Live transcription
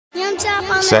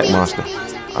Sack monster.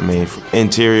 I mean,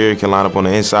 interior, can line up on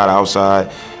the inside,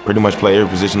 outside, pretty much play every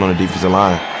position on the defensive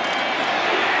line.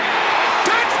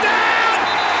 Touchdown,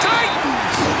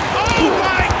 Titans! Oh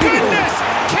my goodness!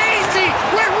 Casey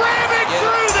went ramming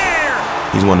through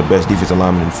there! He's one of the best defensive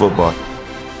linemen in football.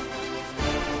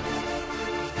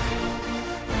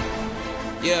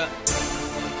 Yeah.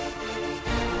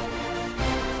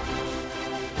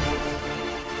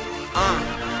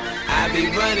 I be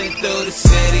running through the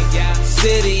city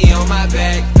on my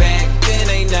back, then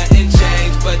ain't nothing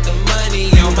changed but the money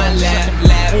on my lap,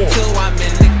 till I'm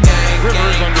in the game,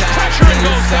 Pressure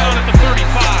goes down at the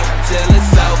 35. till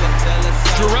it's over,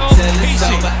 Jurrell, till it's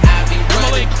Casey, over. I be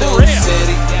running through the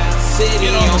city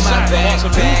on my back,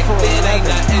 then ain't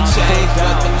nothing changed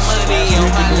but the money on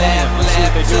my lap,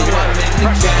 till I'm in the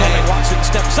game. Watson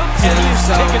steps up and he's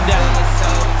taken down.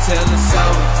 Till it's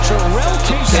over. Jurrell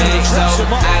Casey trips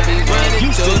him up. I be running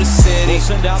Houston through the city, will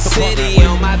send out the city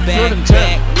on my back,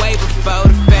 way before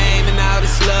the fame and all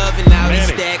this love and all these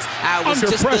stacks. I was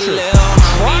Under just pressure. a little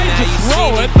homie. Tried to Now you throw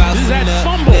see me it. bossing Is that up.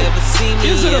 fumble? Never see me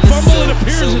Is it a in the fumble? It suit.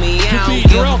 appears Sue to me, be I don't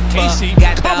give Jurrell a fuck. Casey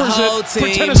Got the covers it whole for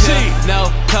team Tennessee. No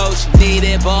coach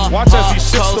needed ball. Watch as he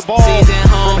shifts the ball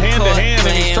from hand to hand,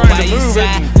 and he's trying to move it,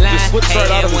 and just slips right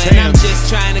out of his I'm hands. just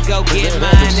trying to go get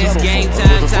mine. It's game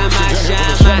time, time I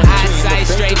shine. My eyesight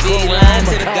straight beeline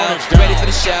to the go. Ready for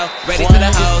the show, ready for the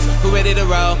hoes, who ready to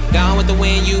roll? Gone with the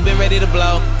wind, you been ready to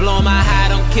blow. Blowing my high,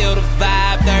 don't kill the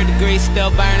vibe. 3rd degree, still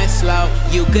burning slow.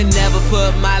 You could never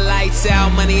put my lights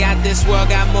out. Money out this world,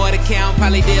 got more to count.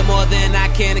 Probably did more than I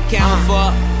can account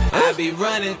for. I be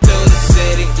running through the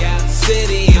city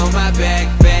on my back,